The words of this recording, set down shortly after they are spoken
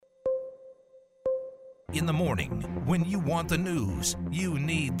In the morning, when you want the news, you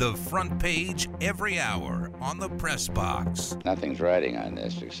need the front page every hour on the Press Box. Nothing's riding on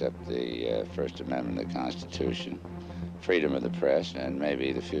this except the First Amendment of the Constitution, freedom of the press, and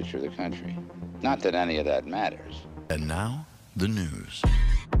maybe the future of the country. Not that any of that matters. And now, the news.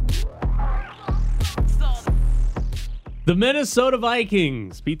 The Minnesota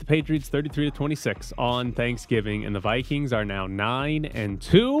Vikings beat the Patriots 33-26 on Thanksgiving, and the Vikings are now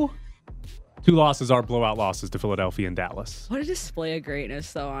 9-2. Two losses are blowout losses to Philadelphia and Dallas. What a display of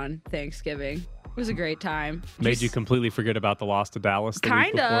greatness, though, on Thanksgiving. It was a great time. Made you completely forget about the loss to Dallas the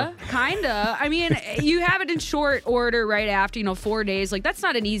week before? Kinda. I mean, you have it in short order right after, 4 days. Like, that's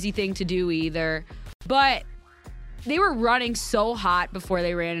not an easy thing to do either. But they were running so hot before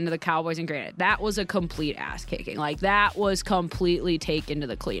they ran into the Cowboys, and granted, that was a complete ass kicking. Like, that was completely taken to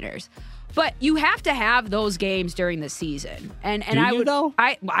the cleaners. But you have to have those games during the season, and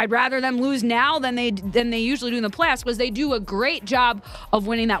I'd rather them lose now than they usually do in the playoffs, because they do a great job of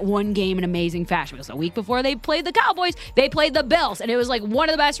winning that one game in amazing fashion. Because a week before they played the Cowboys, they played the Bills, and it was like one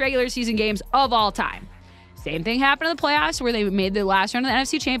of the best regular season games of all time. Same thing happened in the playoffs, where they made the last round of the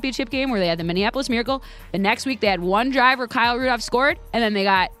NFC Championship game, where they had the Minneapolis Miracle. The next week they had one drive where Kyle Rudolph scored, and then they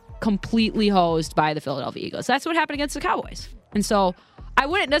got completely hosed by the Philadelphia Eagles. That's what happened against the Cowboys, and so I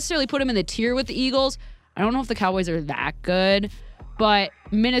wouldn't necessarily put them in the tier with the Eagles. I don't know if the Cowboys are that good, but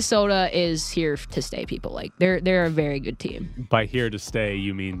Minnesota is here to stay, people. Like, they're a very good team. By here to stay,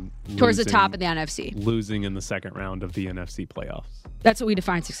 you mean towards the top of the NFC. Losing in the second round of the NFC playoffs. That's what we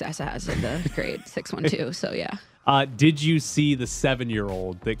define success as in the grade 612, so yeah. Did you see the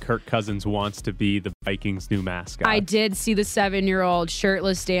 7-year-old that Kirk Cousins wants to be the Vikings' new mascot? I did see the 7-year-old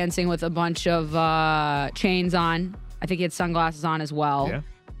shirtless dancing with a bunch of chains on. I think he had sunglasses on as well.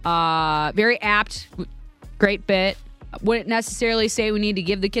 Yeah. Very apt. Great bit. Wouldn't necessarily say we need to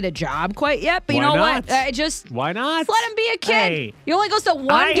give the kid a job quite yet, but you know what? Why not? Let him be a kid. Hey, he only goes to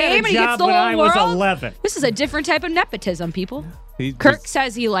one game and he gets the whole I world. was 11. This is a different type of nepotism, people. Kirk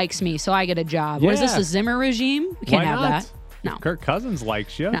says he likes me, so I get a job. What is this, a Zimmer regime? We can't have that. No. Kirk Cousins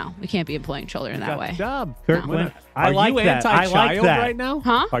likes you. No, we can't be employing children that way. Job. Kirk, No. I like that. I like that right now?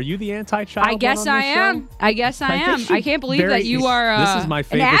 Huh? Are you the anti-child? I guess I am. I guess I am. I can't believe that you are this is my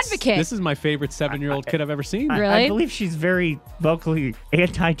favorite, an advocate. This is my favorite 7-year-old kid I've ever seen. Really? I believe she's very vocally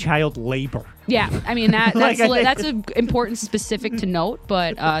anti-child labor. Yeah, I mean, that's an important specific to note,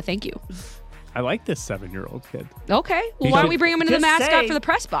 but thank you. I like this 7-year-old kid. Okay. Well, why don't we bring him into the mascot for the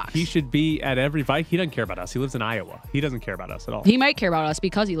press box? He should be at every Viking. He doesn't care about us. He lives in Iowa. He doesn't care about us at all. He might care about us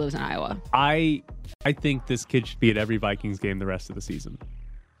because he lives in Iowa. I think this kid should be at every Vikings game the rest of the season.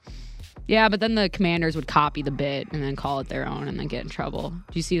 Yeah, but then the Commanders would copy the bit and then call it their own and then get in trouble.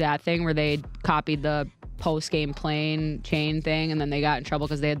 Do you see that thing where they copied the post-game plane chain thing and then they got in trouble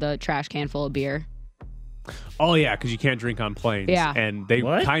because they had the trash can full of beer? Oh, yeah, because you can't drink on planes. Yeah. And they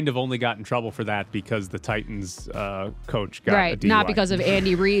kind of only got in trouble for that because the Titans coach got a DUI. Not because of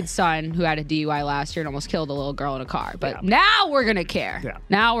Andy Reid's son, who had a DUI last year and almost killed a little girl in a car. But now we're going to care. Yeah.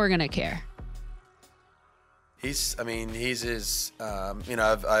 Now we're going to care. He's his,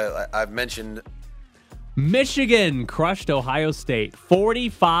 I've mentioned. Michigan crushed Ohio State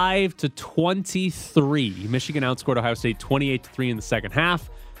 45-23. Michigan outscored Ohio State 28-3 in the second half.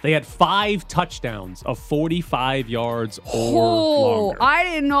 They had 5 touchdowns of 45 yards or longer. I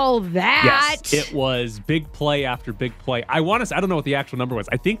didn't know that. Yes, it was big play after big play. I don't know what the actual number was.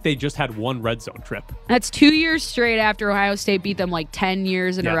 I think they just had one red zone trip. That's 2 years straight after Ohio State beat them like 10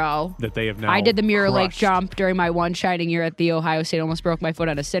 years in a row. That they have now I did the Mirror Lake crushed. jump during my one shining year at the Ohio State. Almost broke my foot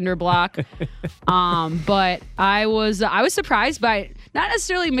on a cinder block. But I was surprised by not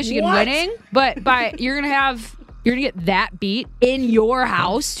necessarily Michigan winning, but by you're gonna get that beat in your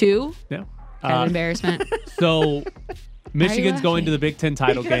house too. Yeah. Kind of embarrassment. So Michigan's going to the Big Ten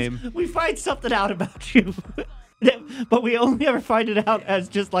title game. We find something out about you, but we only ever find it out as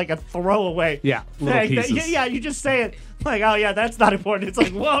just like a throwaway. Yeah, little pieces. You just say it like, oh yeah, that's not important. It's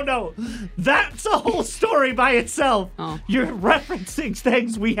like, whoa, no, that's a whole story by itself. Oh. You're referencing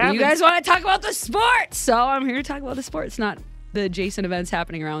things we haven't. You guys want to talk about the sports, so I'm here to talk about the sports, not the adjacent events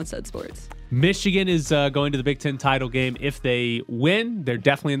happening around said sports. Michigan is going to the Big Ten title game. If they win, they're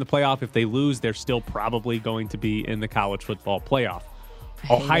definitely in the playoff. If they lose, they're still probably going to be in the college football playoff.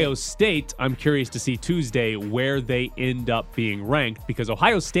 Ohio State, I'm curious to see Tuesday where they end up being ranked, because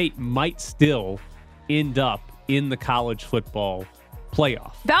Ohio State might still end up in the college football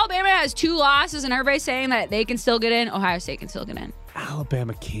playoff. If Alabama has 2 losses and everybody's saying that they can still get in, Ohio State can still get in.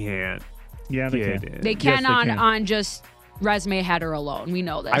 Alabama can't. Yeah, they get can. in. They can Yes, they can. on just resume header alone. We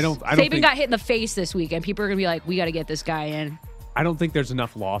know this. I don't Saban think- got hit in the face this weekend. People are going to be like, we got to get this guy in. I don't think there's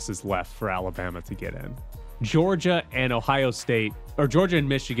enough losses left for Alabama to get in. Georgia and Ohio State, or Georgia and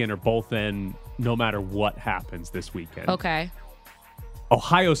Michigan, are both in no matter what happens this weekend. Okay.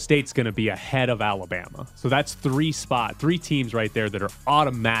 Ohio State's going to be ahead of Alabama. So that's three teams right there that are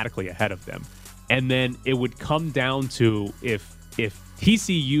automatically ahead of them. And then it would come down to if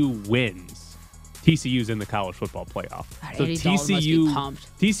TCU wins, TCU's in the college football playoff. So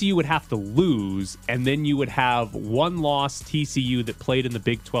TCU would have to lose, and then you would have one-loss TCU that played in the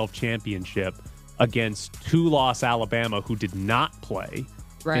Big 12 championship against two-loss Alabama, who did not play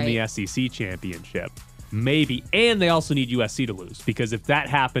in the SEC championship. Maybe. And they also need USC to lose, because if that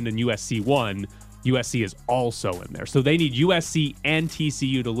happened and USC won, USC is also in there. So they need USC and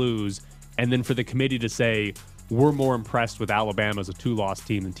TCU to lose, and then for the committee to say, we're more impressed with Alabama as a two-loss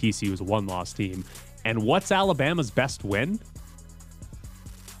team than TCU as a one-loss team. And what's Alabama's best win?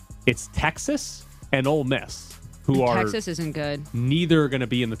 It's Texas and Ole Miss, who are Texas isn't good. Neither are going to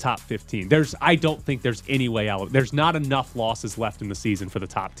be in the top 15. I don't think there's any way there's not enough losses left in the season for the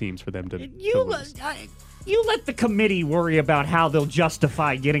top teams for them to lose. You let the committee worry about how they'll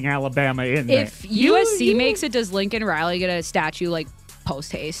justify getting Alabama in there. If USC makes it, does Lincoln Riley get a statue like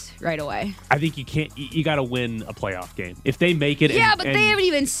post haste right away? I think you can't. You got to win a playoff game if they make it. Yeah, but they haven't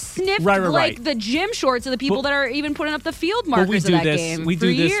even sniffed the gym shorts of the people that are even putting up the field markers of that game. We for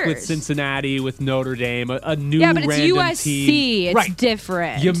do this years. with Cincinnati, with Notre Dame, a new but it's random USC. team. It's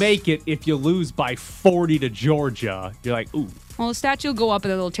different. You make it if you lose by 40 to Georgia. You're like, ooh. Well, the statue will go up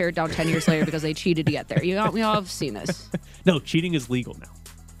and then they'll tear it down 10 years later because they cheated to get there. We all have seen this. No, cheating is legal now.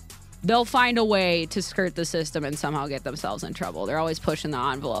 They'll find a way to skirt the system and somehow get themselves in trouble. They're always pushing the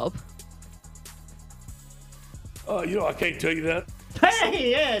envelope. I can't tell you that.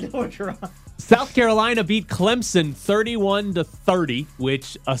 Hey, Ed, what you're on? South Carolina beat Clemson 31-30,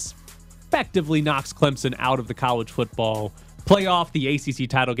 which effectively knocks Clemson out of the college football playoff. The ACC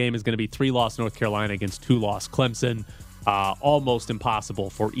title game is going to be 3-loss North Carolina against 2-loss Clemson. Almost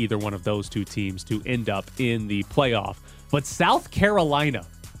impossible for either one of those two teams to end up in the playoff. But South Carolina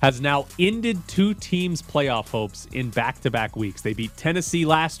has now ended two teams' playoff hopes in back-to-back weeks. They beat Tennessee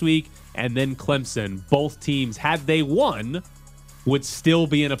last week and then Clemson. Both teams, had they won, would still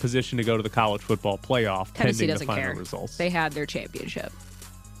be in a position to go to the college football playoff. Tennessee pending doesn't the final care. Results. They had their championship.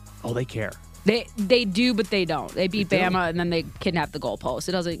 Oh, they care. They do, but they don't. They beat Bama and then they kidnap the goalpost.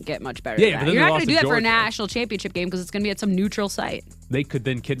 It doesn't get much better Yeah, than but that. then You're they not going lost to do to that for a Georgia. national championship game because it's going to be at some neutral site. They could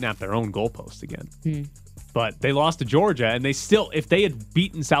then kidnap their own goalpost again. But they lost to Georgia, and they still, if they had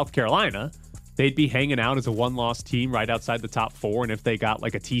beaten South Carolina, they'd be hanging out as a one-loss team right outside the top four. And if they got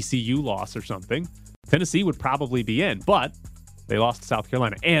like a TCU loss or something, Tennessee would probably be in. But they lost to South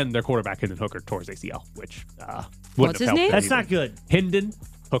Carolina, and their quarterback, Hendon Hooker, tore his ACL, which wouldn't What's have his helped name? them That's either. not good. Hendon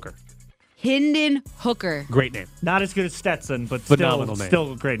Hooker. Hendon Hooker. Great name. Not as good as Stetson, but Phenomenal name.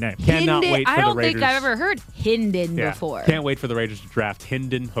 still a great name. Cannot Hendon, wait for I don't the Raiders. think I've ever heard Hendon Yeah, before. Can't wait for the Raiders to draft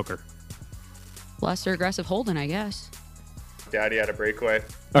Hendon Hooker. Lesser aggressive holding, I guess. Daddy had a breakaway.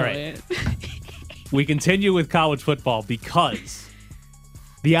 All right. We continue with college football because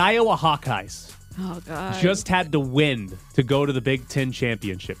the Iowa Hawkeyes Oh, God. just had to win to go to the Big Ten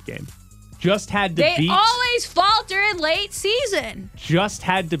championship game. Just had to They always falter in late season. Just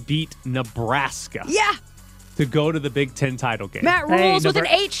had to beat Nebraska Yeah. to go to the Big Ten title game. Matt rules with an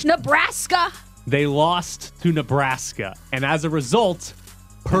H, Nebraska. They lost to Nebraska, and as a result,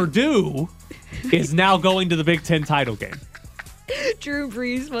 Purdue is now going to the Big Ten title game. Drew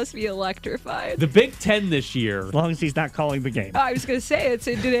Brees must be electrified. The Big Ten this year, As long as he's not calling the game. I was going to say,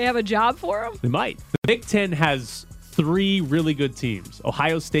 do they have a job for him? they might. The Big Ten has three really good teams: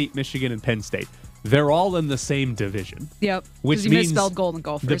 Ohio State, Michigan, and Penn State. They're all in the same division. Yep. Which Because you means misspelled Golden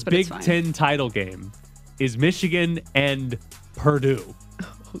Gophers, the but Big it's fine. Ten title game is Michigan and Purdue.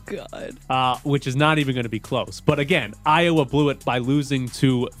 Oh, God. Which is not even going to be close. But again, Iowa blew it by losing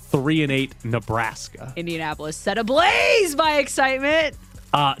to 3-8 Nebraska. Indianapolis set ablaze by excitement.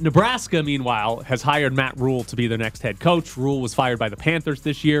 Nebraska, meanwhile, has hired Matt Rule to be their next head coach. Rule was fired by the Panthers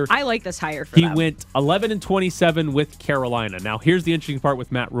this year. I like this hire for He them. went 11-27 with Carolina. Now, here's the interesting part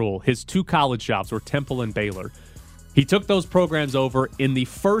with Matt Rule. His two college jobs were Temple and Baylor. He took those programs over. In the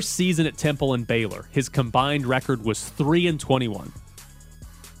first season at Temple and Baylor, his combined record was 3-21.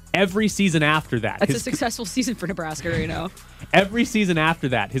 Every season after that, That's a successful season for Nebraska right now. every season after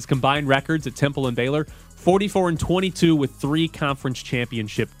that, his combined records at Temple and Baylor, 44-22 with 3 conference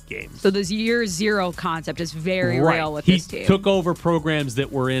championship games. So this year zero concept is very Right. real with He this team. took over programs that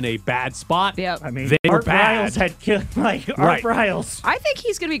were in a bad spot. Yep. I mean, They were Art bad. Briles had killed, Art Right. Briles. I think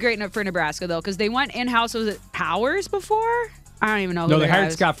he's going to be great enough for Nebraska, though, because they went in-house. Was it Powers before? I don't even know who No, they guy hired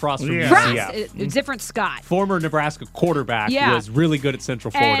was. Scott Frost from Frost. UCF. It's different Scott. Former Nebraska quarterback was really good at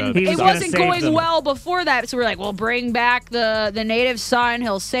Central Florida. And He was it gonna wasn't save going them. well before that. So we're like, we'll bring back the native son.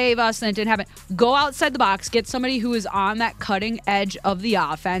 He'll save us. And it didn't happen. Go outside the box. Get somebody who is on that cutting edge of the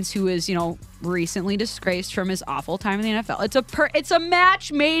offense, who is, recently disgraced from his awful time in the NFL. It's a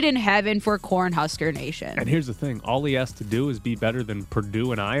match made in heaven for Cornhusker Nation. And here's the thing. All he has to do is be better than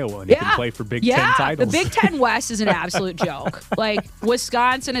Purdue and Iowa, and he can play for Big Ten titles. The Big Ten West is an absolute joke. Like,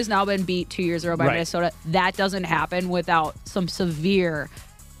 Wisconsin has now been beat 2 years in a row by Minnesota. That doesn't happen without some severe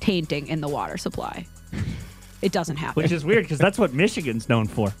tainting in the water supply. It doesn't happen. Which is weird because that's what Michigan's known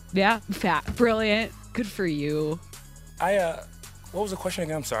for. Yeah, brilliant. Good for you. What was the question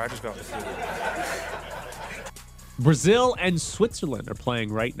again? I'm sorry, I just got. Brazil and Switzerland are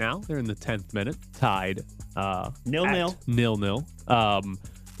playing right now. They're in the 10th minute, tied 0-0. 0-0.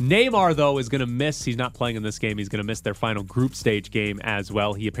 Neymar, though, is going to miss. He's not playing in this game. He's going to miss their final group stage game as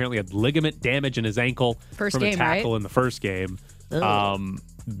well. He apparently had ligament damage in his ankle from a tackle in the first game.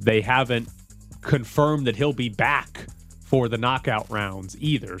 They haven't confirmed that he'll be back for the knockout rounds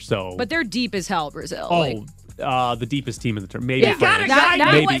either. But they're deep as hell, Brazil. The deepest team in the tournament. Maybe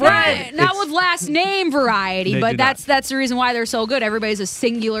France. Not with last name variety, but that's the reason why they're so good. Everybody's a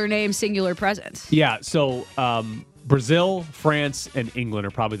singular name, singular presence. Yeah, so Brazil, France, and England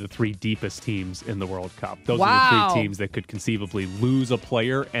are probably the three deepest teams in the World Cup. Those are the three teams that could conceivably lose a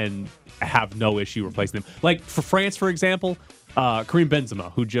player and have no issue replacing them. Like for France, for example, Karim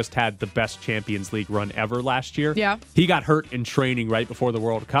Benzema, who just had the best Champions League run ever last year. Yeah. He got hurt in training right before the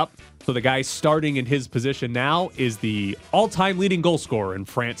World Cup. So the guy starting in his position now is the all-time leading goal scorer in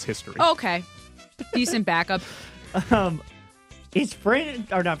France history. Okay. Decent backup. Is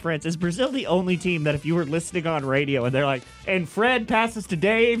Brazil the only team that if you were listening on radio and they're like, and Fred passes to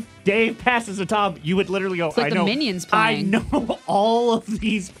Dave passes to Tom, you would literally go, It's like I know, the Minions playing. I know all of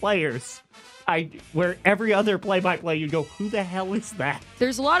these players. Where every other play-by-play, you'd go, who the hell is that?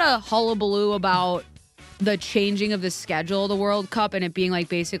 There's a lot of hullabaloo about the changing of the schedule of the World Cup and it being like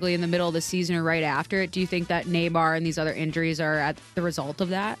basically in the middle of the season or right after it. Do you think that Neymar and these other injuries are at the result of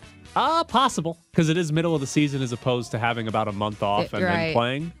that? Possible, because it is middle of the season as opposed to having about a month off and then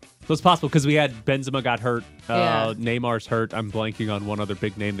playing. So it's possible because we had Benzema got hurt, Neymar's hurt. I'm blanking on one other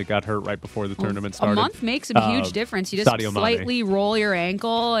big name that got hurt right before the tournament started. A month makes a huge difference. You just Sadio Mane. slightly roll your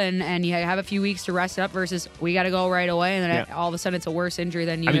ankle and you have a few weeks to rest it up versus we got to go right away and then all of a sudden it's a worse injury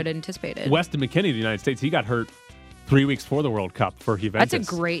than you had anticipated. Weston McKennie of the United States, he got hurt 3 weeks before the World Cup for Juventus. That's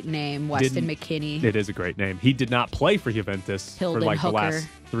a great name, Weston McKennie. It is a great name. He did not play for Juventus for like the last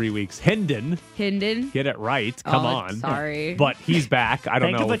 3 weeks. Hendon. Get it right. Come on. Sorry. But he's back. I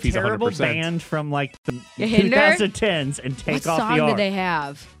don't know if he's 100%. Think of a terrible band from like the Hinder? 2010s and take what off the song R. did they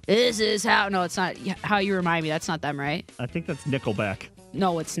have? This is how. No, it's not. How You Remind Me. That's not them, right? I think that's Nickelback.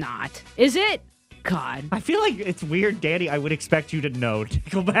 No, it's not. Is it? God. I feel like it's weird, Danny. I would expect you to know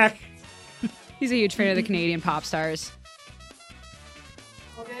Nickelback. He's a huge fan of the Canadian pop stars.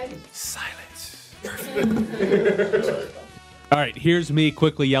 Silence. All right, here's me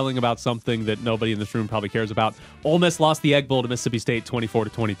quickly yelling about something that nobody in this room probably cares about. Ole Miss lost the Egg Bowl to Mississippi State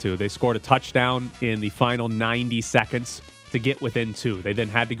 24-22. They scored a touchdown in the final 90 seconds to get within 2. They then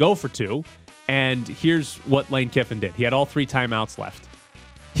had to go for 2. And here's what Lane Kiffin did. He had all 3 timeouts left.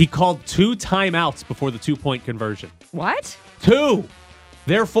 He called 2 timeouts before the 2-point conversion. What? 2!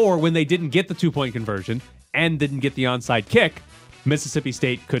 Therefore, when they didn't get the 2-point conversion and didn't get the onside kick, Mississippi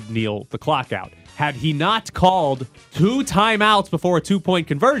State could kneel the clock out. Had he not called 2 timeouts before a 2-point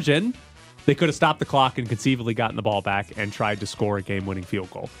conversion, they could have stopped the clock and conceivably gotten the ball back and tried to score a game-winning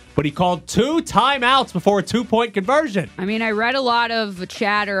field goal. But he called 2 timeouts before a 2-point conversion. I mean, I read a lot of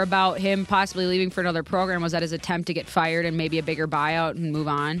chatter about him possibly leaving for another program. Was that his attempt to get fired and maybe a bigger buyout and move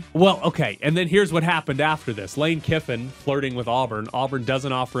on? Well, okay. And then here's what happened after this. Lane Kiffin flirting with Auburn. Auburn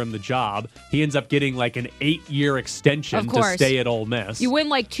doesn't offer him the job. He ends up getting like an 8-year extension to stay at Ole Miss. You win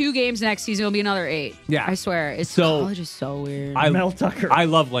like 2 games next season, it'll be another 8. Yeah. I swear. College is so weird. Mel Tucker. I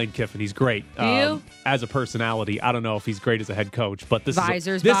love Lane Kiffin. He's great. Do you? As a personality. I don't know if he's great as a head coach, but this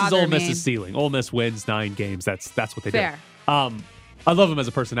Visors is bother Ole me. Miss's ceiling. Ole Miss wins 9 games. That's what they Fair. do. I love him as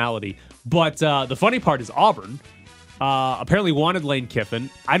a personality. But the funny part is Auburn apparently wanted Lane Kiffin.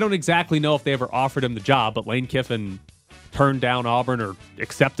 I don't exactly know if they ever offered him the job, but Lane Kiffin turned down Auburn or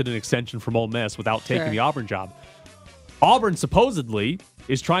accepted an extension from Ole Miss without taking the Auburn job. Auburn supposedly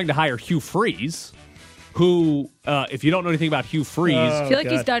is trying to hire Hugh Freeze, who, if you don't know anything about Hugh Freeze, I feel like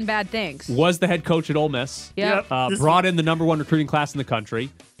he's done bad things. was the head coach at Ole Miss. Yep. Brought in the number 1 recruiting class in the country.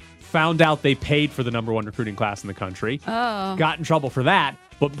 Found out they paid for the number 1 recruiting class in the country. Oh. Got in trouble for that.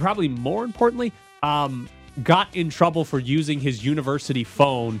 But probably more importantly, got in trouble for using his university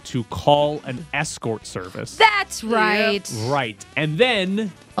phone to call an escort service. That's right. Right. And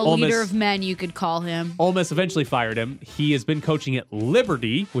then A Ole leader Miss- of men, you could call him. Ole Miss eventually fired him. He has been coaching at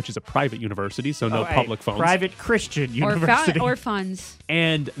Liberty, which is a private university, so no public phones. Private Christian Or, university. or funds.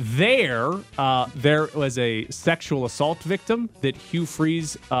 And there was a sexual assault victim that Hugh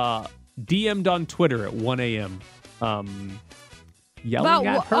Freeze DM'd on Twitter at 1 a.m. Yelling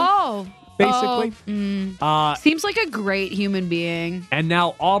at her, basically. Seems like a great human being. And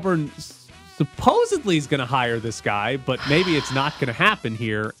now Auburn supposedly is going to hire this guy, but maybe it's not going to happen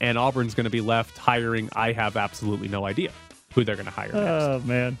here, and Auburn's going to be left hiring. I have absolutely no idea who they're going to hire next. Oh,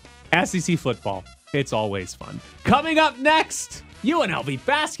 man. SEC football. It's always fun. Coming up next, UNLV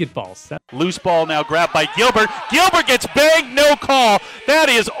basketball. Loose ball now grabbed by Gilbert. Gilbert gets banged, no call. That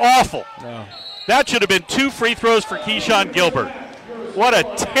is awful. No. That should have been 2 free throws for Keyshawn Gilbert. What a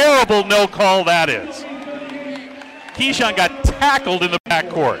terrible no call that is. Keyshawn got tackled in the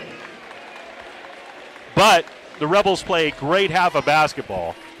backcourt. But the Rebels play a great half of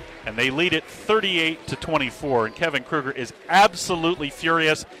basketball, and they lead it 38-24, and Kevin Kruger is absolutely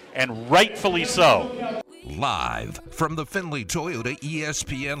furious, and rightfully so. Live from the Findlay Toyota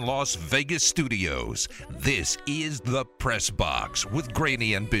ESPN Las Vegas studios, this is The Press Box with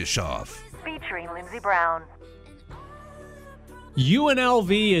Graney and Bischoff. Featuring Lindsey Brown.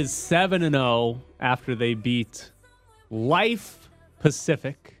 UNLV is 7-0 after they beat Life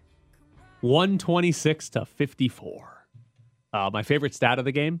Pacific 126-54. My favorite stat of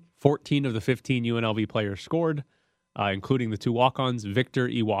the game, 14 of the 15 UNLV players scored, including the 2 walk-ons. Victor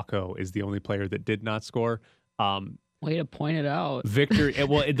Iwako is the only player that did not score. Way to point it out.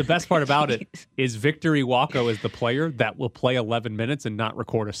 The best part about it is Victor Iwako is the player that will play 11 minutes and not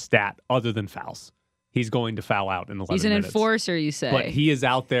record a stat other than fouls. He's going to foul out in 11 minutes. He's an enforcer, you say. But he is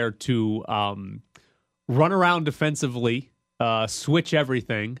out there to run around defensively, switch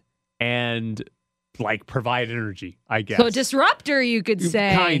everything, and provide energy, I guess. So a disruptor, you could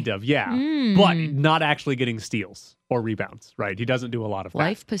say. Kind of, yeah. But not actually getting steals or rebounds, right? He doesn't do a lot of that.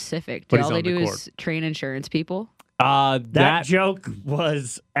 Life Pacific. But All he's they on the do court. is train insurance people. That joke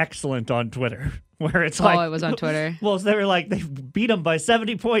was excellent on Twitter, where it's like... Oh, it was on Twitter. Well, they were like, they beat them by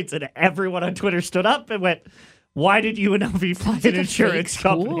 70 points, and everyone on Twitter stood up and went, why did UNLV fly an insurance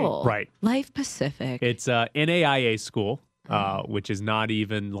company? Right. Life Pacific. It's a NAIA school, which is not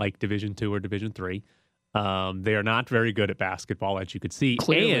even like Division II or Division III. They are not very good at basketball, as you could see.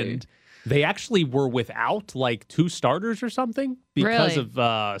 Clearly. And they actually were without 2 starters or something because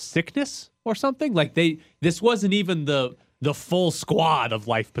of sickness or something. This wasn't even the full squad of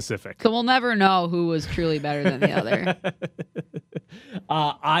Life Pacific. So we'll never know who was truly better than the other.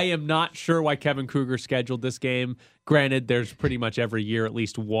 I am not sure why Kevin Kruger scheduled this game. Granted, there's pretty much every year at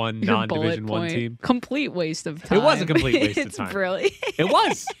least one Your non-Division bullet I point. team. Complete waste of time. It was a complete waste of time. It's brilliant. It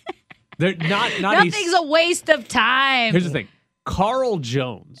was. They're not Nothing's a waste of time. Here's the thing. Carl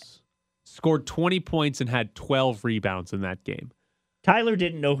Jones scored 20 points and had 12 rebounds in that game. Tyler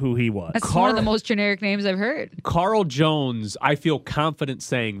didn't know who he was. That's one of the most generic names I've heard. Carl Jones, I feel confident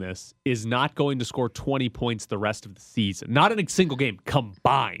saying this, is not going to score 20 points the rest of the season. Not in a single game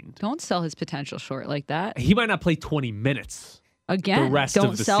combined. Don't sell his potential short like that. He might not play 20 minutes. Again, the rest don't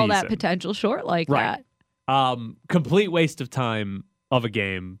of the sell that season. potential short like Right. that. Complete waste of time of a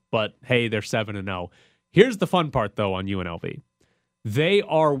game, but hey, they're 7-0. Here's the fun part, though, on UNLV. They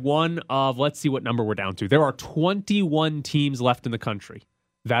are one of, let's see what number we're down to. There are 21 teams left in the country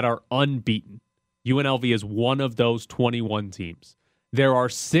that are unbeaten. UNLV is one of those 21 teams. There are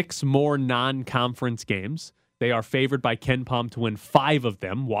 6 more non-conference games. They are favored by Ken Pom to win 5 of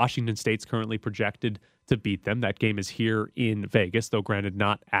them. Washington State's currently projected to beat them. That game is here in Vegas, though granted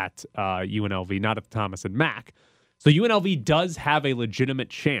not at UNLV, not at the Thomas and Mack. So UNLV does have a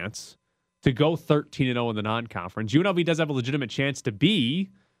legitimate chance to go 13-0 in the non-conference. UNLV does have a legitimate chance to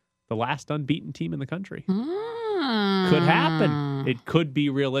be the last unbeaten team in the country. Could happen. It could be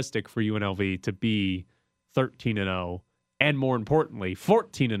realistic for UNLV to be 13-0, and more importantly,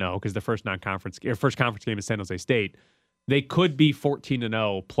 14-0, because the first conference game is San Jose State. They could be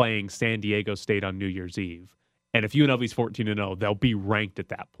 14-0 playing San Diego State on New Year's Eve. And if UNLV's 14-0, they'll be ranked at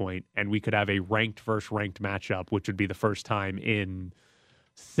that point, and we could have a ranked versus ranked matchup, which would be the first time in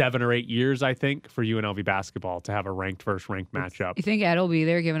 7 or 8 years, I think, for UNLV basketball to have a ranked versus ranked matchup. You think Ed will be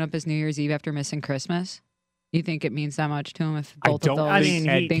there giving up his New Year's Eve after missing Christmas? You think it means that much to him if both of those think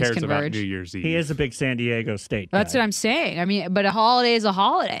Ed things cares about converge? New Year's Eve. He is a big San Diego State guy. That's what I'm saying. I mean, but a holiday is a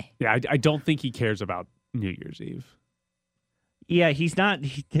holiday. Yeah, I don't think he cares about New Year's Eve. Yeah, he's not.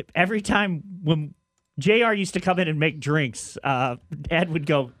 Every time when JR used to come in and make drinks, Ed would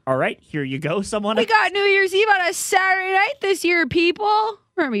go, all right, here you go, someone. We got New Year's Eve on a Saturday night this year, people.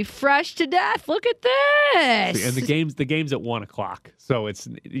 We're going to be fresh to death. Look at this. And the game's at 1:00. So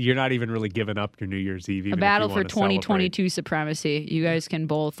you're not even really giving up your New Year's Eve. Even a battle if you for want to 2022 supremacy. You guys can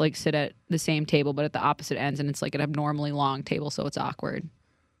both sit at the same table, but at the opposite ends, and it's like an abnormally long table, so it's awkward.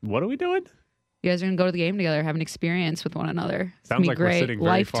 What are we doing? You guys are going to go to the game together, have an experience with one another. It's Sounds be like great. we're sitting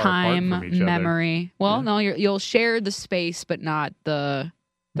very far apart Lifetime from each other. memory. Well, no, you'll share the space, but not the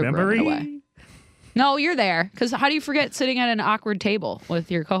memory. Room in a way. No, you're there. Because how do you forget sitting at an awkward table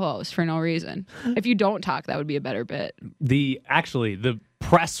with your co-host for no reason? If you don't talk, that would be a better bit. The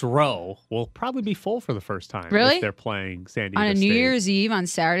press row will probably be full for the first time. Really? If they're playing San Diego On a State. New Year's Eve on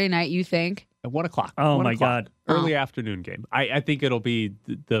Saturday night, you think? At 1:00. Oh, 1:00. my God. Early afternoon game. I think it'll be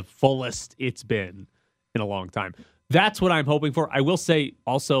the fullest it's been in a long time. That's what I'm hoping for. I will say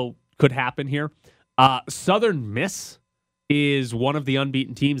also could happen here. Southern Miss is one of the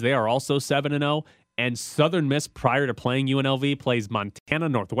unbeaten teams. They are also 7-0. And Southern Miss, prior to playing UNLV, plays Montana,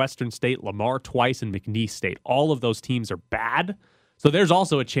 Northwestern State, Lamar twice, and McNeese State. All of those teams are bad. So there's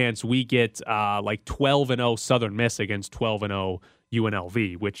also a chance we get 12-0 Southern Miss against 12-0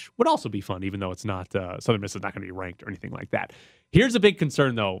 UNLV, which would also be fun, even though it's not Southern Miss is not going to be ranked or anything like that. Here's a big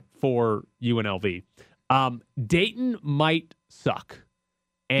concern, though, for UNLV. Dayton might suck.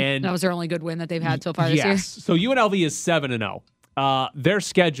 And that was their only good win that they've had so far this year. Yes. So UNLV is 7-0. Their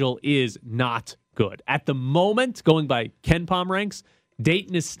schedule is not good. At the moment, going by KenPom ranks,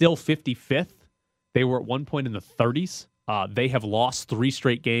 Dayton is still 55th. They were at one point in the 30s. They have lost 3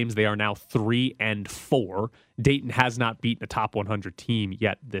 straight games. They are now 3-4. Dayton has not beaten a top 100 team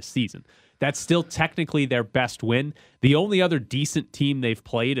yet this season. That's still technically their best win. The only other decent team they've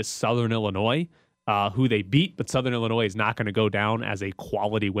played is Southern Illinois, who they beat, but Southern Illinois is not going to go down as a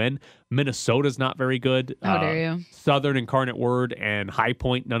quality win. Minnesota's not very good. How dare you? Southern Incarnate Word and High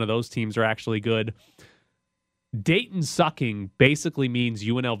Point, none of those teams are actually good. Dayton sucking basically means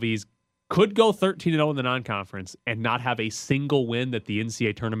UNLV's could go 13-0 in the non-conference and not have a single win that the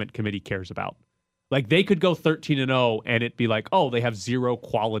NCAA tournament committee cares about. Like, they could go 13-0 and it'd be like, oh, they have 0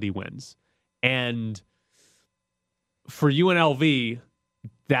 quality wins. And for UNLV,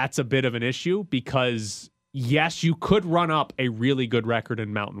 that's a bit of an issue because, yes, you could run up a really good record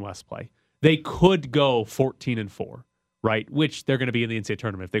in Mountain West play. They could go 14-4, right? Which they're going to be in the NCAA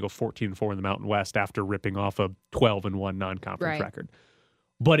tournament if they go 14-4 in the Mountain West after ripping off a 12-1 non-conference record.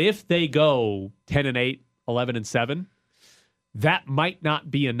 But if they go 10-8, 11-7, that might not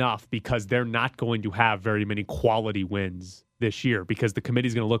be enough because they're not going to have very many quality wins this year because the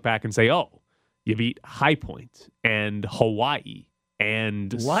committee's going to look back and say, oh, you beat High Point and Hawaii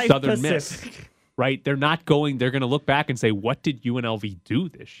and Southern Miss, right? They're going to look back and say, what did UNLV do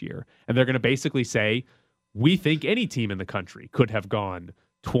this year? And they're going to basically say, we think any team in the country could have gone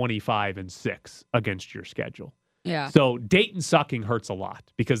 25-6 against your schedule. Yeah. So Dayton sucking hurts a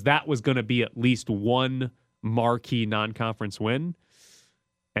lot because that was going to be at least one marquee non-conference win,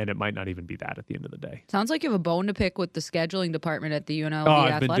 and it might not even be that at the end of the day. Sounds like you have a bone to pick with the scheduling department at the UNLV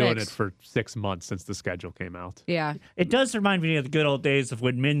I've Athletics. been doing it for 6 months since the schedule came out. Yeah. It does remind me of the good old days of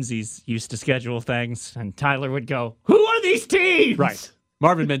when Menzies used to schedule things, and Tyler would go, who are these teams? Right.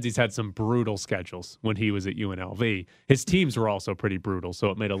 Marvin Menzies had some brutal schedules when he was at UNLV. His teams were also pretty brutal,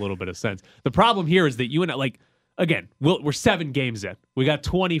 so it made a little bit of sense. The problem here is that UNLV, again, we're 7 games in. We got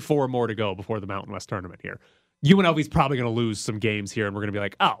 24 more to go before the Mountain West tournament here. UNLV's probably going to lose some games here, and we're going to be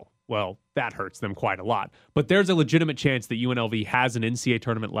like, oh, well, that hurts them quite a lot. But there's a legitimate chance that UNLV has an NCAA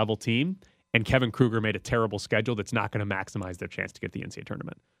tournament level team, and Kevin Kruger made a terrible schedule that's not going to maximize their chance to get the NCAA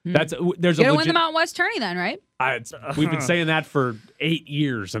tournament. There's You're going to win the Mountain West tourney then, right? We've been saying that for 8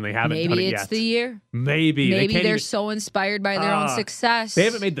 years, and they haven't done it yet. Maybe it's the year. Maybe They're so inspired by their own success. They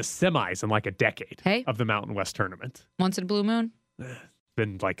haven't made the semis in like a decade of the Mountain West tournament. Once in a blue moon?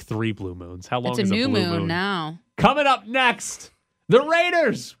 Been like 3 blue moons. How long it's is a a new blue moon now. Coming up next, the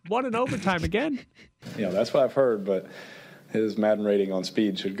Raiders won in overtime again. That's what I've heard, but his Madden rating on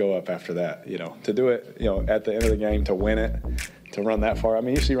speed should go up after that. To do it, at the end of the game, to win it, to run that far. I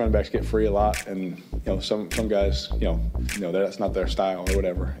mean, you see running backs get free a lot, and some guys, that's not their style or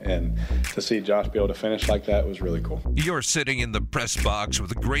whatever. And to see Josh be able to finish like that was really cool. You're sitting in the press box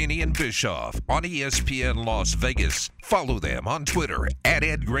with Graney and Bischoff on ESPN Las Vegas. Follow them on Twitter at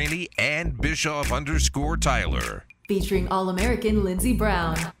Ed Graney and Bischoff_Tyler. Featuring All-American Lindsey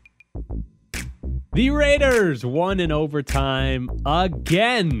Brown. The Raiders won in overtime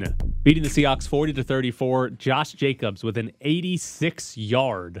again, beating the Seahawks 40-34. Josh Jacobs with an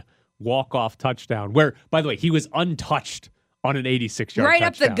 86-yard walk-off touchdown, where, by the way, he was untouched on an 86-yard touchdown. Right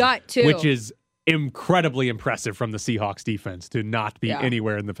up the gut, too. Which is incredibly impressive from the Seahawks defense to not be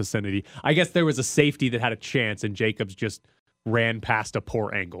anywhere in the vicinity. I guess there was a safety that had a chance, and Jacobs just ran past a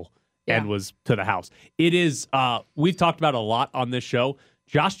poor angle and was to the house. It is, we've talked about a lot on this show.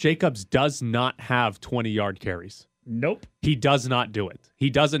 Josh Jacobs does not have 20-yard carries. Nope. He does not do it. He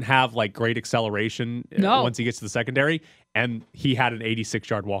doesn't have like great acceleration once he gets to the secondary, and he had an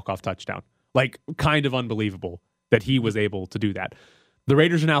 86-yard walk-off touchdown. Like, kind of unbelievable that he was able to do that. The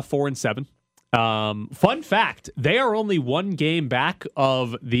Raiders are now 4-7. Fun fact, they are only one game back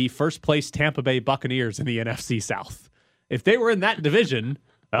of the first-place Tampa Bay Buccaneers in the NFC South. If they were in that division,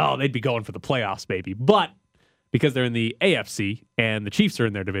 they'd be going for the playoffs, baby. But because they're in the AFC and the Chiefs are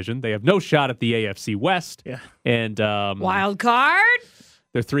in their division, they have no shot at the AFC West. Yeah. And wild card.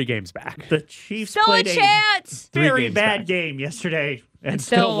 They're 3 games back. The Chiefs still played a chance. Very bad game yesterday and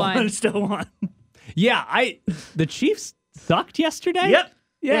still won. Still won. Yeah, the Chiefs sucked yesterday. Yep.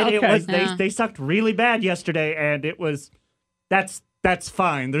 Yeah, and okay. it was they sucked really bad yesterday, and it was that's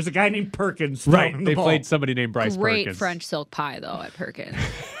fine. There's a guy named Perkins. Right. The they ball. played somebody named Bryce Great Perkins. French silk pie though at Perkins.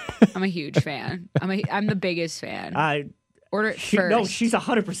 I'm a huge fan. I'm the biggest fan. Order it first. No, she's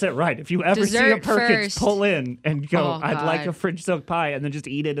 100% right. If you ever see a Dessert Perkins, first. pull in and go, I'd God. like a French silk pie, and then just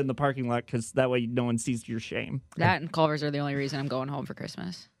eat it in the parking lot because that way no one sees your shame. That and Culver's are the only reason I'm going home for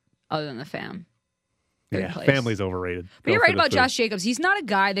Christmas, other than the fam. Third Yeah, place. family's overrated. But you're right about Josh Jacobs. He's not a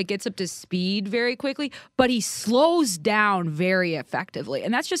guy that gets up to speed very quickly, but he slows down very effectively.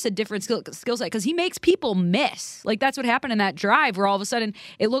 And that's just a different skill set because he makes people miss. Like that's what happened in that drive where all of a sudden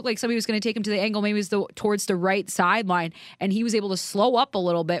it looked like somebody was going to take him to the angle, maybe it was towards the right sideline, and he was able to slow up a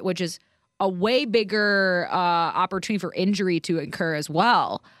little bit, which is a way bigger opportunity for injury to incur as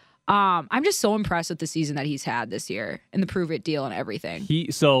well. I'm just so impressed with the season that he's had this year and the prove it deal and everything.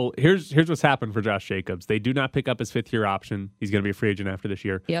 So here's what's happened for Josh Jacobs. They do not pick up his 5th-year option. He's going to be a free agent after this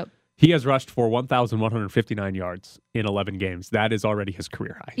year. Yep. He has rushed for 1,159 yards in 11 games. That is already his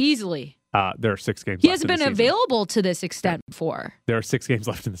career high. Easily. There are 6 games He left hasn't in the been season. available to this extent before. There are 6 games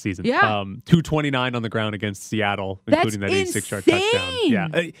left in the season. Yeah. 229 on the ground against Seattle, That's including that 86-yard insane.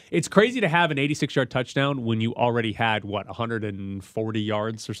 touchdown. Yeah. It's crazy to have an 86-yard touchdown when you already had, 140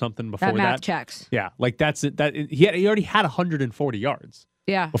 yards or something before that? That math checks. Yeah. Like that's it. He already had 140 yards.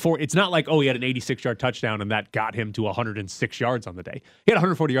 Yeah. Before, it's not like, he had an 86-yard touchdown and that got him to 106 yards on the day. He had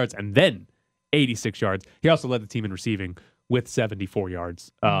 140 yards and then 86 yards. He also led the team in receiving with 74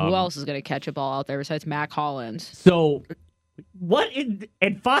 yards. Who else is going to catch a ball out there besides Mac Hollins? So,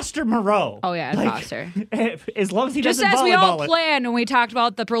 and Foster Moreau? Oh, yeah, and Foster. As long as he Just doesn't as we all volleyball it. planned when we talked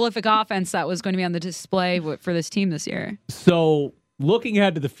about the prolific offense that was going to be on the display for this team this year. So, looking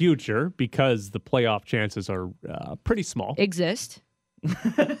ahead to the future, because the playoff chances are pretty small. Exist.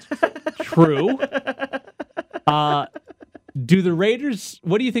 True. Do the Raiders,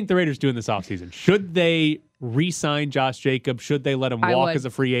 what do you think the Raiders do in this offseason? Should they re-sign Josh Jacobs? Should they let him I walk would. as a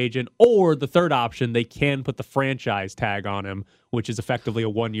free agent? Or the third option, they can put the franchise tag on him, which is effectively a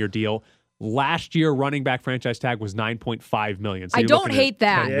 1-year deal. Last year, running back franchise tag was $9.5 million. So I you're don't looking at hate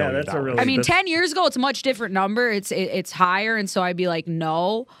that. $10 Yeah, million. that's a really- I mean, That's- 10 years ago, it's a much different number. It's higher, and so I'd be like,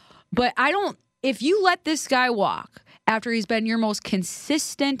 no. But I don't. If you let this guy walk after he's been your most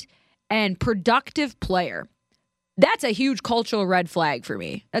consistent and productive player, that's a huge cultural red flag for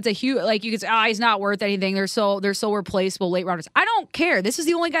me. That's a huge, like, you could say, he's not worth anything. They're so replaceable late rounders. I don't care. This is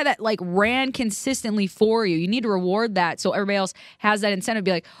the only guy that like ran consistently for you. You need to reward that so everybody else has that incentive to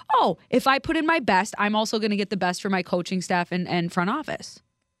be like, if I put in my best, I'm also going to get the best for my coaching staff and front office.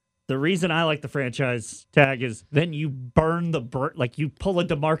 The reason I like the franchise tag is then you burn like you pull a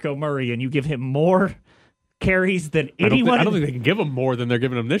DeMarco Murray and you give him more carries than anyone. I don't think they can give him more than they're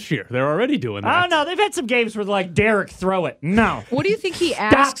giving him this year. They're already doing that. Oh, no. They've had some games where like, Derek, throw it. No. What do you think he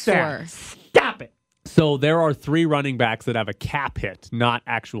asks for? Stop it. So there are 3 running backs that have a cap hit, not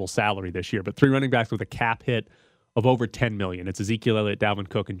actual salary this year, but 3 running backs with a cap hit of over $10 million. It's Ezekiel Elliott, Dalvin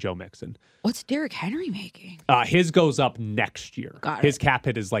Cook, and Joe Mixon. What's Derrick Henry making? His goes up next year. Got it. His cap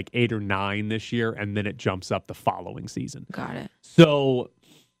hit is like 8 or 9 this year, and then it jumps up the following season. Got it. So,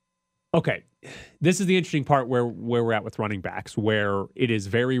 okay, this is the interesting part where we're at with running backs, where it is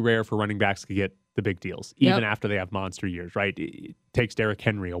very rare for running backs to get the big deals, even after they have monster years, right? It takes Derrick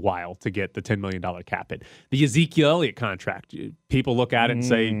Henry a while to get the $10 million cap hit. The Ezekiel Elliott contract, people look at it and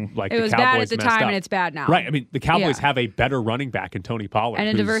say, like, It was the bad Cowboys at the messed time up. and it's bad now. Right. I mean, the Cowboys Yeah. have a better running back in Tony Pollard. And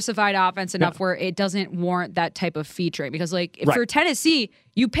a who's- diversified offense enough where it doesn't warrant that type of featuring. Because, like, if Right. for Tennessee,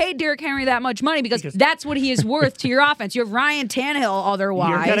 you paid Derrick Henry that much money because that's what he is worth to your offense. You have Ryan Tannehill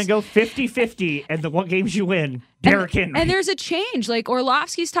otherwise. You're going to go 50-50, and the one games you win, Derrick Henry. And there's a change. Like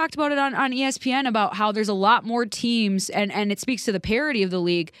Orlovsky's talked about it on ESPN about how there's a lot more teams, and it speaks to the parity of the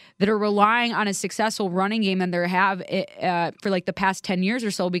league that are relying on a successful running game than they have for like the past 10 years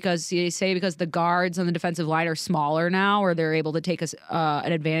or so, because the guards on the defensive line are smaller now, or they're able to take us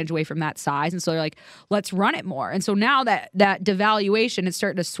an advantage away from that size. And so they're like, let's run it more. And so now that devaluation is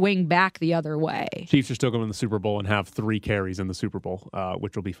starting to swing back the other way. Chiefs are still going to the Super Bowl and have 3 carries in the Super Bowl,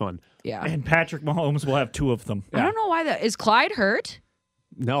 which will be fun. Yeah. And Patrick Mahomes will have 2 of them. I don't know why is Clyde hurt?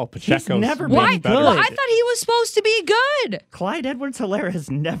 No, Pacheco's never been Why? good. Well, I thought he was supposed to be good. Clyde Edwards-Helaire has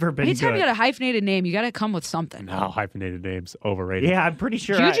never been Anytime good. you got a hyphenated name, you got to come with something. No, hyphenated names, overrated. Yeah, I'm pretty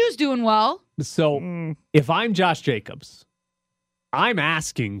sure. Juju's doing well. So if I'm Josh Jacobs, I'm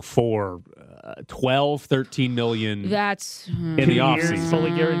asking for 12, 13 million That's in the 2 years offseason.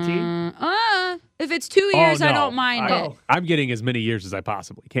 fully guaranteed. If it's 2 years, Oh, I no. don't mind it. I'm getting as many years as I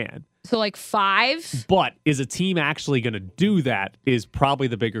possibly can. So like 5. But is a team actually going to do that is probably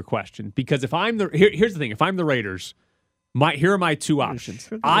the bigger question. Because if I'm here's the thing, if I'm the Raiders, here are my 2 options.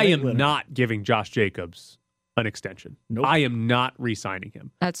 I am not giving Josh Jacobs an extension. Nope. I am not re-signing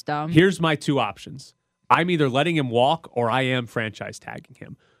him. That's dumb. Here's my 2 options. I'm either letting him walk or I am franchise tagging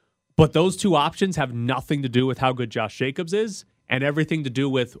him. But those 2 options have nothing to do with how good Josh Jacobs is and everything to do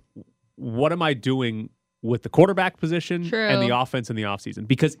with what am I doing with the quarterback position and the offense in the offseason.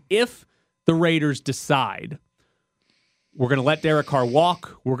 Because if the Raiders decide we're going to let Derek Carr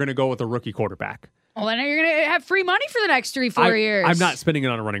walk, we're going to go with a rookie quarterback. Well, then you're going to have free money for the next 3-4 years. I'm not spending it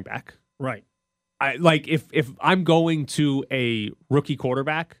on a running back. Right. If I'm going to a rookie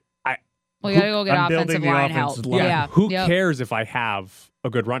quarterback, Well, you got to go get offensive line help. Yeah. Who cares if I have a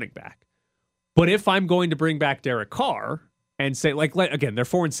good running back? But if I'm going to bring back Derek Carr and say, again, they're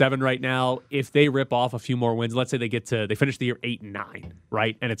 4-7 right now. If they rip off a few more wins, let's say they finish the year 8-9,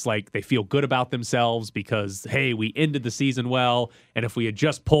 right? And it's like they feel good about themselves because, hey, we ended the season well. And if we had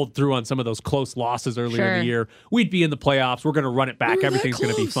just pulled through on some of those close losses earlier in the year, we'd be in the playoffs. We're going to run it back. Everything's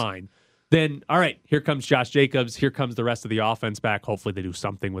going to be fine. Then, all right, here comes Josh Jacobs. Here comes the rest of the offense back. Hopefully they do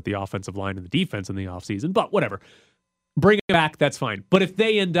something with the offensive line and the defense in the offseason, but whatever. Bring it back, that's fine. But if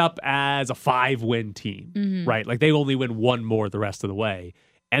they end up as a 5-win team, right, like they only win 1 more the rest of the way,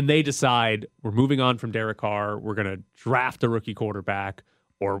 and they decide we're moving on from Derek Carr, we're going to draft a rookie quarterback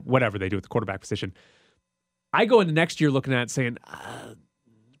or whatever they do at the quarterback position, I go into next year looking at it saying,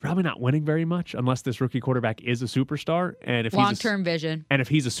 probably not winning very much unless this rookie quarterback is a superstar. And if long-term vision. And if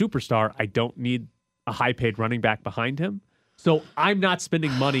he's a superstar, I don't need a high-paid running back behind him. So I'm not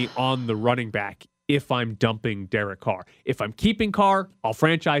spending money on the running back if I'm dumping Derek Carr. If I'm keeping Carr, I'll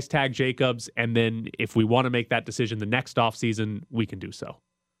franchise tag Jacobs, and then if we want to make that decision the next offseason, we can do so.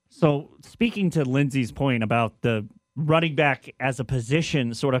 So speaking to Lindsay's point about the running back as a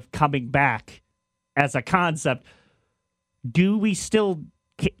position sort of coming back as a concept, do we still...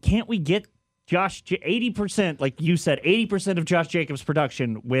 Can't we get 80%, like you said, 80% of Josh Jacobs'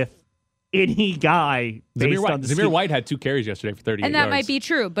 production with any guy based on the Zamir White had 2 carries yesterday for 38 yards. And that yards. might be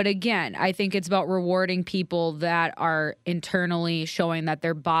true. But again, I think it's about rewarding people that are internally showing that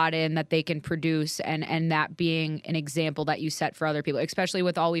they're bought in, that they can produce, and that being an example that you set for other people, especially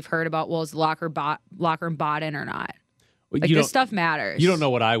with all we've heard about, well, is the locker room bought in or not? Like, this stuff matters. You don't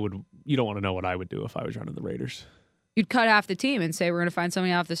want to know what I would do if I was running the Raiders. You'd cut half the team and say we're going to find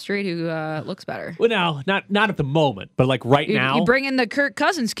somebody off the street who looks better. Well, no, not at the moment, but like now. You bring in the Kirk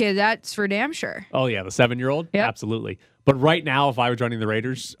Cousins kid, that's for damn sure. Oh, yeah, the 7-year-old? Yep. Absolutely. But right now, if I was running the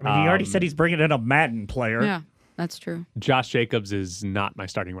Raiders... he already said he's bringing in a Madden player. Yeah, that's true. Josh Jacobs is not my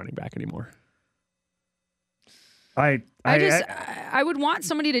starting running back anymore. I would want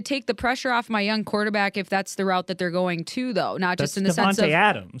somebody to take the pressure off my young quarterback if that's the route that they're going to, though. Not just in the sense of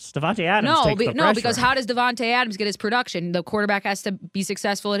Davante Adams. No, because how does Davante Adams get his production? The quarterback has to be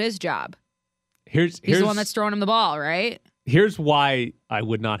successful at his job. He's the one that's throwing him the ball, right? Here's why I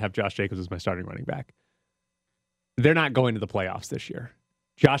would not have Josh Jacobs as my starting running back. They're not going to the playoffs this year.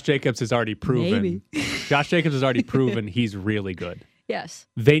 Josh Jacobs has already proven. Maybe. Josh Jacobs has already proven he's really good. Yes.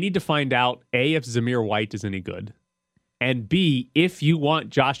 They need to find out A, if Zamir White is any good. And B, if you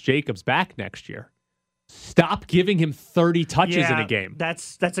want Josh Jacobs back next year, stop giving him 30 touches in a game.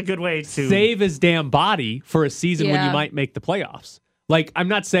 That's a good way to save his damn body for a season when you might make the playoffs. Like, I'm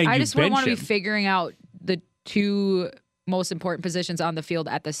not saying I you just bench want to him. be figuring out the 2 most important positions on the field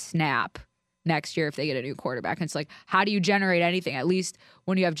at the snap next year if they get a new quarterback. And it's like, how do you generate anything? At least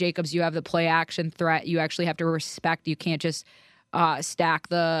when you have Jacobs, you have the play action threat. You actually have to respect. You can't just stack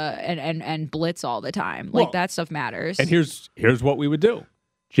and blitz all the time. Like, that stuff matters. And here's what we would do.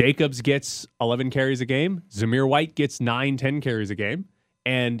 Jacobs gets 11 carries a game. Zamir White gets 9-10 carries a game.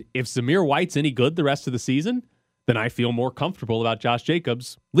 And if Zamir White's any good the rest of the season, then I feel more comfortable about Josh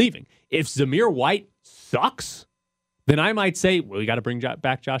Jacobs leaving. If Zamir White sucks, then I might say, well, we got to bring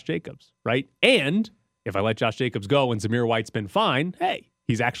back Josh Jacobs, right? And if I let Josh Jacobs go and Zamir White's been fine, hey,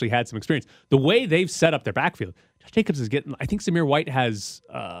 he's actually had some experience. The way they've set up their backfield, Josh Jacobs is getting, I think Zamir White has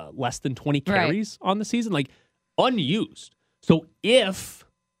less than 20 carries on the season, like unused. So if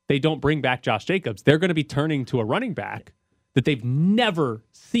they don't bring back Josh Jacobs, they're going to be turning to a running back that they've never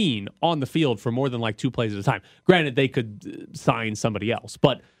seen on the field for more than like 2 plays at a time. Granted, they could sign somebody else,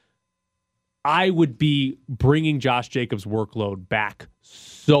 but I would be bringing Josh Jacobs' workload back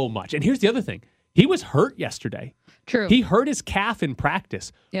so much. And here's the other thing. He was hurt yesterday. True. He hurt his calf in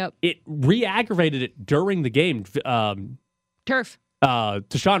practice. Yep. It re-aggravated it during the game. Turf.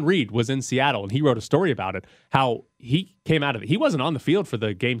 Tashawn Reed was in Seattle, and he wrote a story about it, how he came out of it. He wasn't on the field for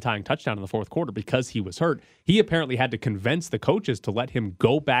the game-tying touchdown in the fourth quarter because he was hurt. He apparently had to convince the coaches to let him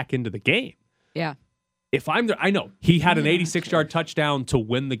go back into the game. Yeah. If I'm there, I know. He had an 86-yard touchdown to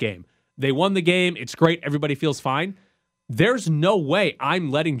win the game. They won the game. It's great. Everybody feels fine. There's no way I'm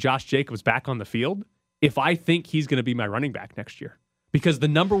letting Josh Jacobs back on the field if I think he's going to be my running back next year. Because the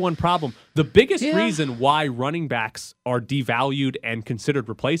number one problem, the biggest reason why running backs are devalued and considered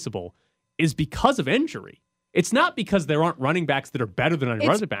replaceable is because of injury. It's not because there aren't running backs that are better than other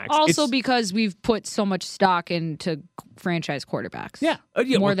running backs. Also because we've put so much stock into franchise quarterbacks. Yeah.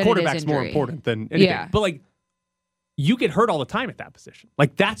 More than quarterback's it is injury. more important than anything. Yeah. But like, you get hurt all the time at that position.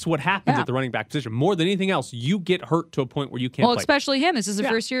 Like, that's what happens at the running back position. More than anything else, you get hurt to a point where you can't play. Especially him. This is the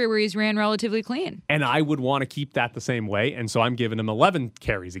first year where he's ran relatively clean. And I would want to keep that the same way. And so I'm giving him 11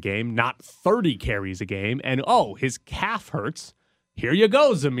 carries a game, not 30 carries a game. And, his calf hurts. Here you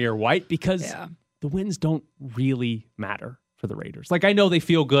go, Zamir White, because the wins don't really matter for the Raiders. Like, I know they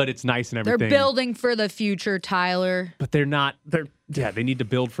feel good. It's nice and everything. They're building for the future, Tyler. But they're not. They need to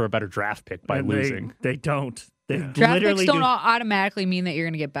build for a better draft pick by losing. They don't. Draft picks don't automatically mean that you're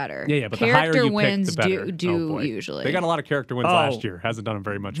going to get better. Yeah, but character the higher you wins pick, the better. do usually. They got a lot of character wins last year. Hasn't done them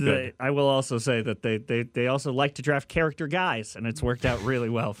very much good. I will also say that they also like to draft character guys, and it's worked out really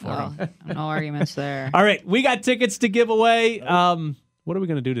well for them. No arguments there. All right, we got tickets to give away. What are we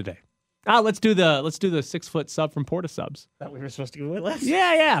going to do today? Let's do the 6-foot sub from Porta Subs. That we were supposed to give away last.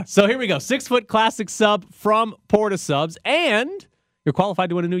 Yeah. So here we go. 6-foot classic sub from Porta Subs, and you're qualified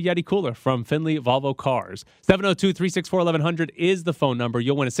to win a new Yeti cooler from Finley Volvo Cars. 702-364-1100 is the phone number.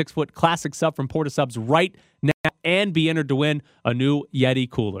 You'll win a 6-foot classic sub from Porta Subs right now and be entered to win a new Yeti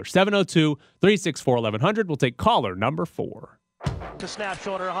cooler. 702-364-1100. We'll take caller number 4. To snap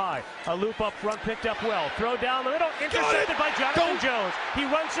shoulder high. A loop up front picked up well. Throw down the middle. Intercepted by Jonathan Jones. He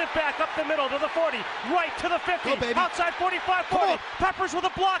runs it back up the middle to the 40. Right to the 50. Outside 45, 40. Peppers with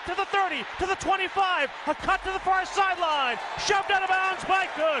a block to the 30. To the 25. A cut to the far sideline. Shoved out of bounds by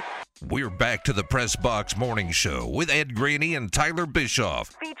Cook. We're back to the Press Box Morning Show with Ed Graney and Tyler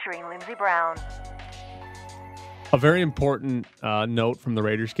Bischoff. Featuring Lindsey Brown. A very important note from the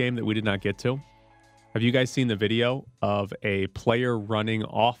Raiders game that we did not get to. Have you guys seen the video of a player running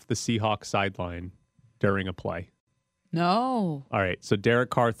off the Seahawks sideline during a play? No. All right, so Derek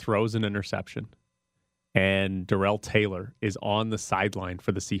Carr throws an interception, and Darrell Taylor is on the sideline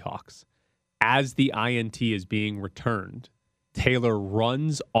for the Seahawks. As the INT is being returned, Taylor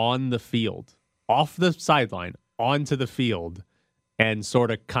runs on the field, off the sideline, onto the field, and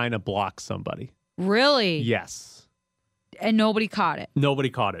sort of kind of blocks somebody. Really? Yes. And nobody caught it. Nobody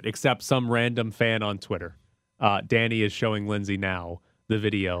caught it except some random fan on Twitter. Danny is showing Lindsay now the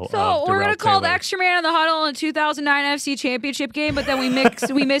video. So we're gonna call the extra man in the huddle in the 2009 NFC Championship game, but then we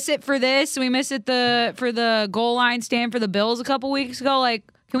miss it for this. We miss it for the goal line stand for the Bills a couple weeks ago. Like,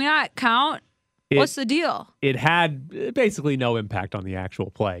 can we not count? What's the deal? It had basically no impact on the actual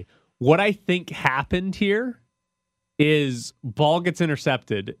play. What I think happened here is ball gets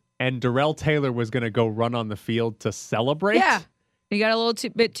intercepted. And Darrell Taylor was going to go run on the field to celebrate. Yeah. He got a little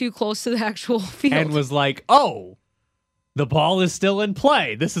bit too close to the actual field. And was like, the ball is still in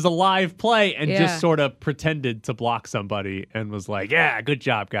play. This is a live play. And just sort of pretended to block somebody and was like, yeah, good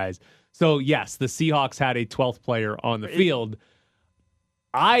job, guys. So, yes, the Seahawks had a 12th player on the field.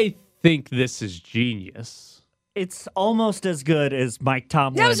 I think this is genius. It's almost as good as Mike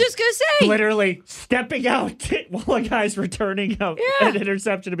Tomlin. I was just going to say. Literally stepping out while a guy's returning an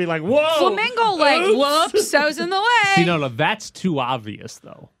interception to be like, whoa. Flamingo, whoops, I was in the way. See, no, that's too obvious,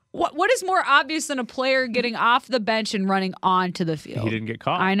 though. What is more obvious than a player getting off the bench and running onto the field? He didn't get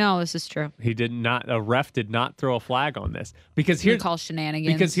caught. I know, this is true. A ref did not throw a flag on this. Because here's call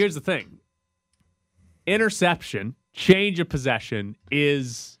shenanigans. Because here's the thing. Interception, change of possession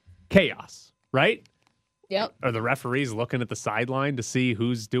is chaos, right? Yep. Are the referees looking at the sideline to see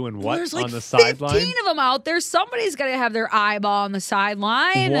who's doing what There's like on the 15 sideline? of them out there. Somebody's got to have their eyeball on the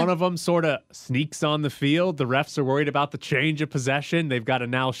sideline. One of them sort of sneaks on the field. The refs are worried about the change of possession. They've got to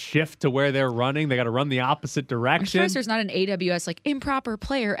now shift to where they're running. They got to run the opposite I'm direction. surprised there's not an AWS like improper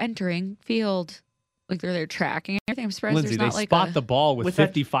player entering field. Like they're tracking everything. I'm surprised Lindsay, there's they not like spot the ball with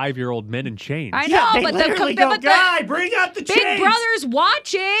 55-year-old men in chains. I know, they but literally the go, but guy, bring out the Big chains. Brother's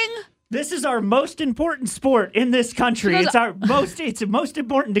watching. This is our most important sport in this country. Because- It's most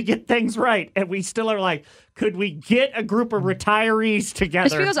important to get things right. And we still are like, could we get a group of retirees together?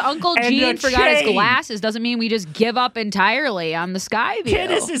 Just because Uncle and Gene a forgot his chain? glasses doesn't mean we just give up entirely on the Skyview.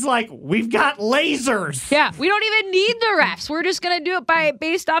 Dennis is like, we've got lasers. Yeah, we don't even need the refs. We're just gonna do it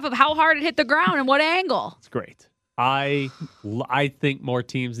based off of how hard it hit the ground and what angle. It's great. I think more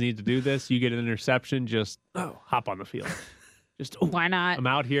teams need to do this. You get an interception, just hop on the field. Just why not? I'm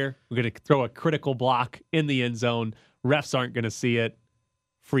out here. We're going to throw a critical block in the end zone. Refs aren't going to see it.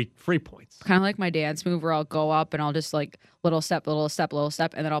 Free points. Kind of like my dance move where I'll go up and I'll just like little step, little step, little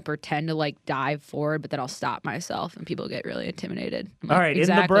step, and then I'll pretend to like dive forward, but then I'll stop myself and people get really intimidated. I'm All like, right,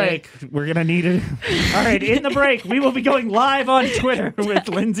 exactly. in the break, we're going to need it. All right, in the break, we will be going live on Twitter with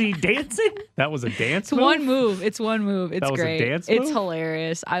Lindsay dancing. That was a dance It's one move. It's one move. It's That was a great. dance It's move?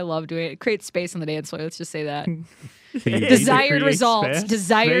 hilarious. I love doing it. It creates space on the dance floor. Let's just say that. Desired Desired results.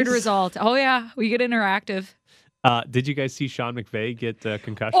 Desired result. Oh, yeah. We get interactive. Did you guys see Sean McVay get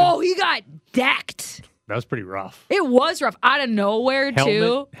concussion? Oh, he got decked. That was pretty rough. It was rough. Out of nowhere,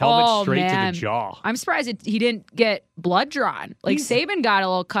 too. Helmet straight man. to the jaw. I'm surprised he didn't get blood drawn. Like, Saban got a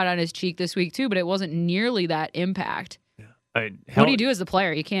little cut on his cheek this week, too, but it wasn't nearly that impact. What do you do as the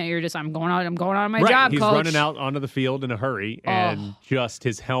player? You can't. You're just. I'm going on my right. job, He's coach. running out onto the field in a hurry, and just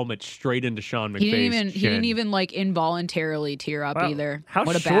his helmet straight into Sean McVay's He didn't even like involuntarily tear up either. How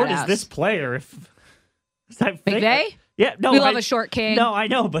what a short badass. is this player? McVay? Yeah, no. We love a short king. No, I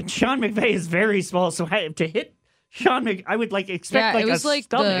know, but Sean McVay is very small, so to hit Sean McVay, I would expect it was a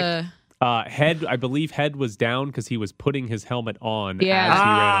stomach. Head, I believe Head was down because he was putting his helmet on as he Yeah. ran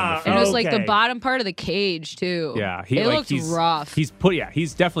on the And field. it was like the bottom part of the cage too. Yeah, it looked rough.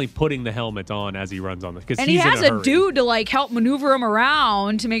 He's definitely putting the helmet on as he runs on the because And he's he has in a a hurry. dude to like help maneuver him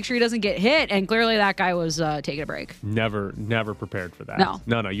around to make sure he doesn't get hit. And clearly that guy was taking a break. Never prepared for that.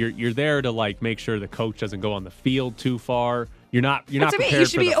 No. You're there to like make sure the coach doesn't go on the field too far. You're not That's what I mean. prepared You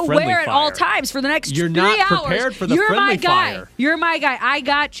should for be the friendly aware at fire. all times for the next You're 3 not hours. prepared for the You're friendly my guy. fire. You're my guy. I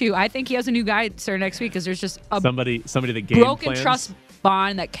got you. I think he has a new guy starting next week because there's just a Somebody that game broken plans. trust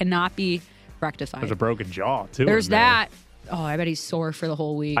bond that cannot be rectified. There's a broken jaw too. There's in there. that. Oh, I bet he's sore for the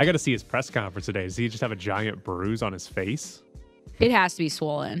whole week. I got to see his press conference today. Does he just have a giant bruise on his face It has to be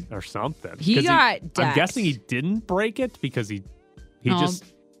swollen. or something? He 'Cause got I'm decked. guessing he didn't break it because he No.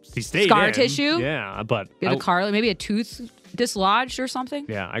 stayed Scar in. tissue? Yeah, but Get a car, maybe a tooth dislodged or something.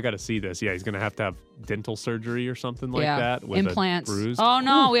 yeah, I got to see this. Yeah, he's gonna have to have dental surgery or something like yeah, that with implants. a bruise. Oh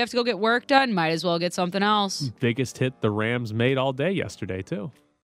no, we have to go get work done. Might as well get something else. Biggest hit the Rams made all day yesterday too.